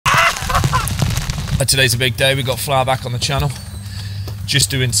Today's a big day. We've got Flower back on the channel.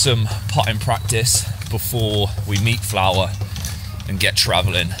 Just doing some putting practice before we meet Flower and get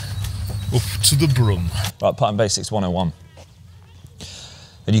travelling up to the Brum. Right, Putting Basics 101.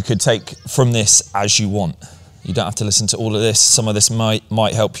 And you could take from this as you want. You don't have to listen to all of this. Some of this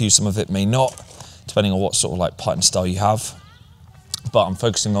might help you, some of it may not, depending on what sort of like putting style you have. But I'm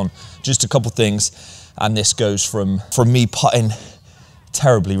focusing on just a couple things, and this goes from me putting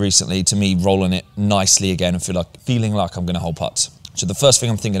terribly recently to me rolling it nicely again and feeling like I'm going to hold putts. So the first thing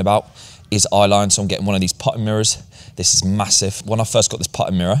I'm thinking about is eye line. So I'm getting one of these putting mirrors. This is massive. When I first got this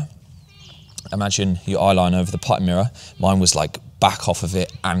putting mirror, imagine your eye line over the putting mirror. Mine was like back off of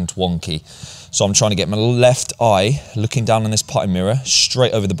it and wonky. So I'm trying to get my left eye looking down on this putting mirror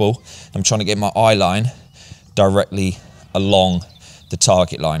straight over the ball. I'm trying to get my eye line directly along the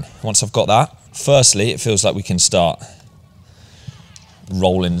target line. Once I've got that, firstly, it feels like we can start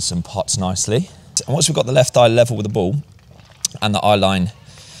rolling some putts nicely. And once we've got the left eye level with the ball and the eye line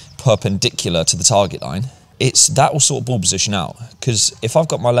perpendicular to the target line, that will sort of ball position out. Because if I've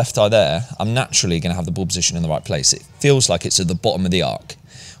got my left eye there, I'm naturally going to have the ball position in the right place. It feels like it's at the bottom of the arc,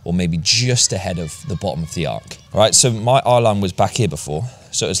 or maybe just ahead of the bottom of the arc. All right, so my eye line was back here before,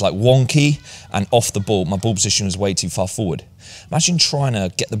 so it was like wonky and off the ball. My ball position was way too far forward. Imagine trying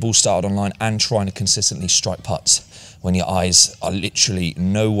to get the ball started on line and trying to consistently strike putts when your eyes are literally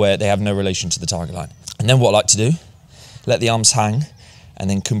nowhere, they have no relation to the target line. And then what I like to do, let the arms hang and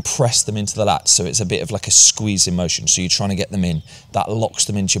then compress them into the lats, so it's a bit of like a squeezing motion. So you're trying to get them in, that locks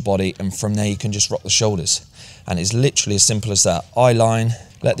them into your body, and from there you can just rock the shoulders. And it's literally as simple as that. Eye line,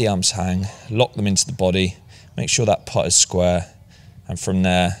 let the arms hang, lock them into the body, make sure that putt is square, and from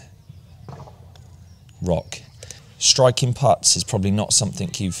there, rock. Striking putts is probably not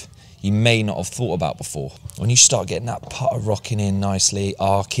something you may not have thought about before. When you start getting that putter rocking in nicely,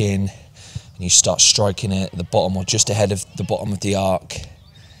 arcing, and you start striking it at the bottom or just ahead of the bottom of the arc,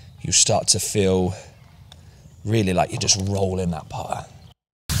 you start to feel really like you're just rolling that putter.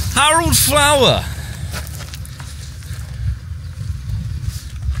 Harold Flower!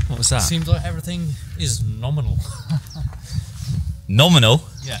 What was that? Seems like everything is nominal. Nominal?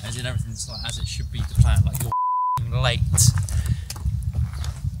 Yeah, as in everything's like as it should be to plan. Like you're late.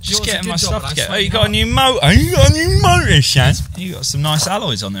 Just getting my stuff together. Oh, you got a new motor? You got a new motor, Shan? You got some nice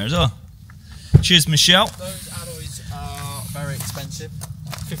alloys on there as well. Cheers, Michelle. Those alloys are very expensive.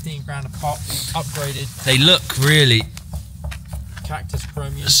 15 grand a pop, upgraded. They look really Cactus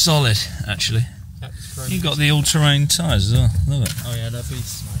Chromium. solid, actually. Cactus Chromium. You got the all-terrain tyres as well. Love it. Oh yeah, they're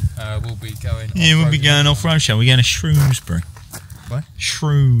beasts, mate. We'll be going. Yeah, we'll be going off-road, shall we? We're going to Shrewsbury. Where?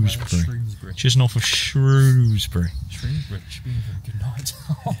 Shrewsbury. Shrewsbury. Just north of Shrewsbury. Shrewsbury. Should be a very good night.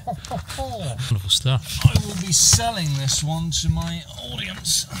 Wonderful stuff. I will be selling this one to my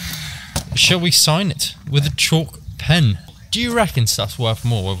audience. Shall we sign it with a chalk pen? Do you reckon stuff's worth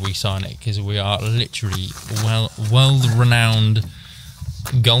more if we sign it? Because we are literally world-renowned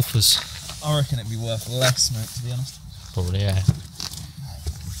golfers. I reckon it'd be worth less, mate, to be honest. Probably, yeah.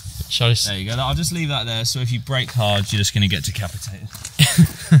 Shall I There you go. I'll just leave that there, so if you break hard, you're just going to get decapitated.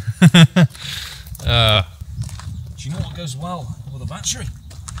 Do you know what goes well with a battery?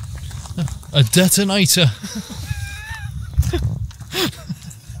 A detonator.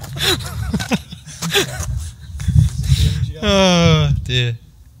 Oh dear.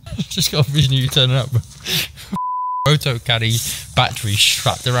 Just got a vision of you turning up. Photo caddy battery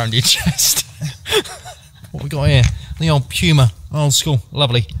strapped around your chest. What we got here? The old Puma, old school,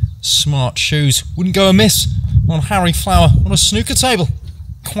 lovely, smart shoes. Wouldn't go amiss on Harry Flower on a snooker table.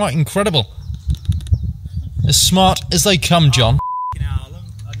 Quite incredible. As smart as they come, John. I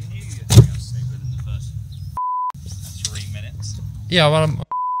knew you were going to say within the first 3 minutes. Yeah, well, I'm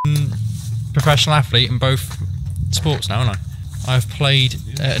a professional athlete in both sports now, aren't I? I've played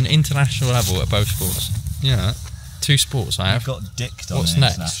at an international level at both sports. Yeah, 2 sports I have. You've got dicked on What's an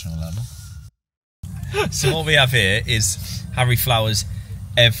next? international level. So what we have here is Harry Flower's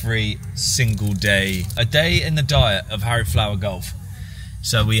every single day. A day in the diet of Harry Flower Golf.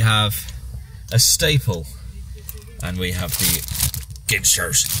 So we have a staple, and we have the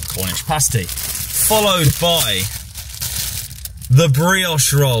Ginsters Cornish pasty, followed by the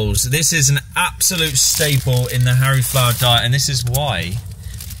brioche rolls. This is an absolute staple in the Harry Flower diet, and this is why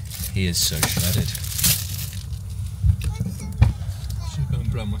he is so shredded. I'm going to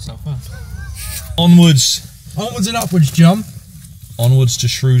blow myself up. Onwards. Onwards and upwards, John. Onwards to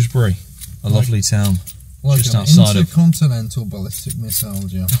Shrewsbury, a lovely town. Like just an outside of intercontinental ballistic missile,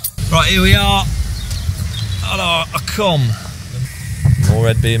 John. Right, here we are at our Accom. More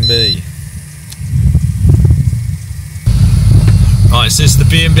Airbnb. Right, so this is the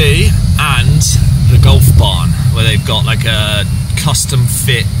B&B, and the golf barn, where they've got like a custom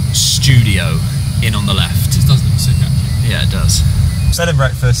fit studio in on the left. It does look sick actually. Yeah, it does. Bed and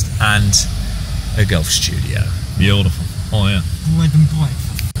breakfast and a golf studio. Beautiful. Oh yeah. Bread and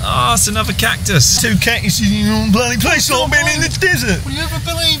breakfast. Oh, it's another cactus. 2 cactuses in your own bloody place, like being in the desert. Will you ever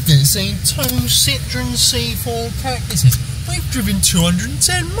believe this? Seeing 2 Citroen C4 cactuses. We've driven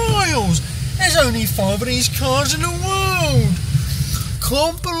 210 miles. There's only 5 of these cars in the world.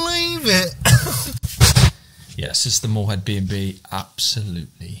 Can't believe it. Yes, it's the Moorhead B&B.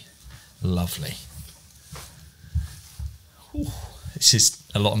 Absolutely lovely. Ooh, this is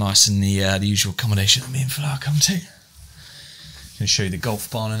a lot nicer than the usual accommodation that me and Flower come to. Going to show you the golf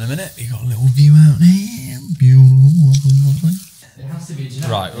barn in a minute. You've got a little view out there. Beautiful, lovely. It has to be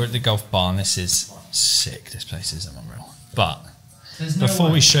Right, we're at the golf barn. This is sick. This place is unreal. But no before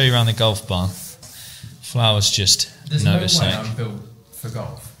way. we show you around the golf barn, Flower's just noticed no way something. I'm built for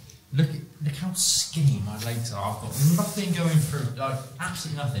golf. Look how skinny my legs are. I've got nothing going through, like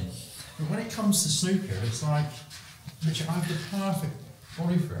absolutely nothing. But when it comes to snooker, it's like literally I have the perfect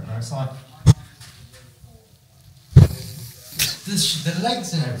body for it. And it's like the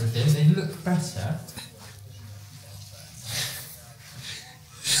legs and everything, they look better.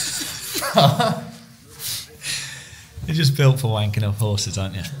 You're just built for wanking up horses,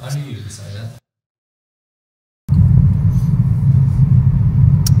 aren't you? I knew you would say that.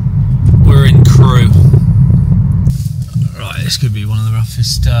 We're in Crewe. Right, this could be one of the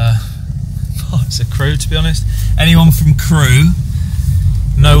roughest parts of Crewe, to be honest. Anyone from Crewe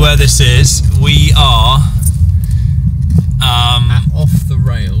know where this is? We are Off the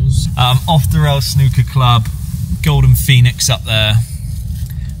rails. Off the Rails Snooker Club, Golden Phoenix up there.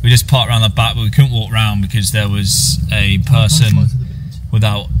 We just parked around the back, but we couldn't walk round because there was a person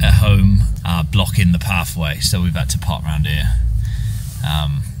without a home blocking the pathway, so we've had to park around here.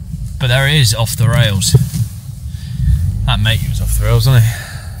 But there it is, off the rails. That mate was off the rails, wasn't he?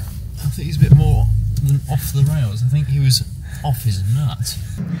 I think he's a bit more than off the rails. I think he was off his nut.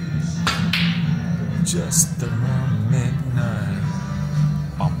 Just around midnight.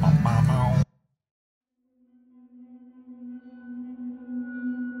 Bow, bow, bow, bow.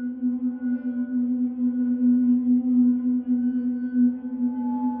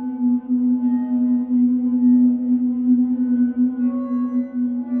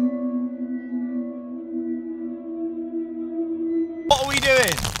 What are we doing?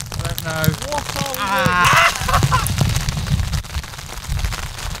 I don't know. What are we doing?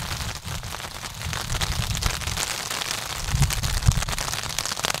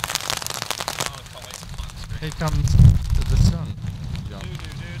 Here comes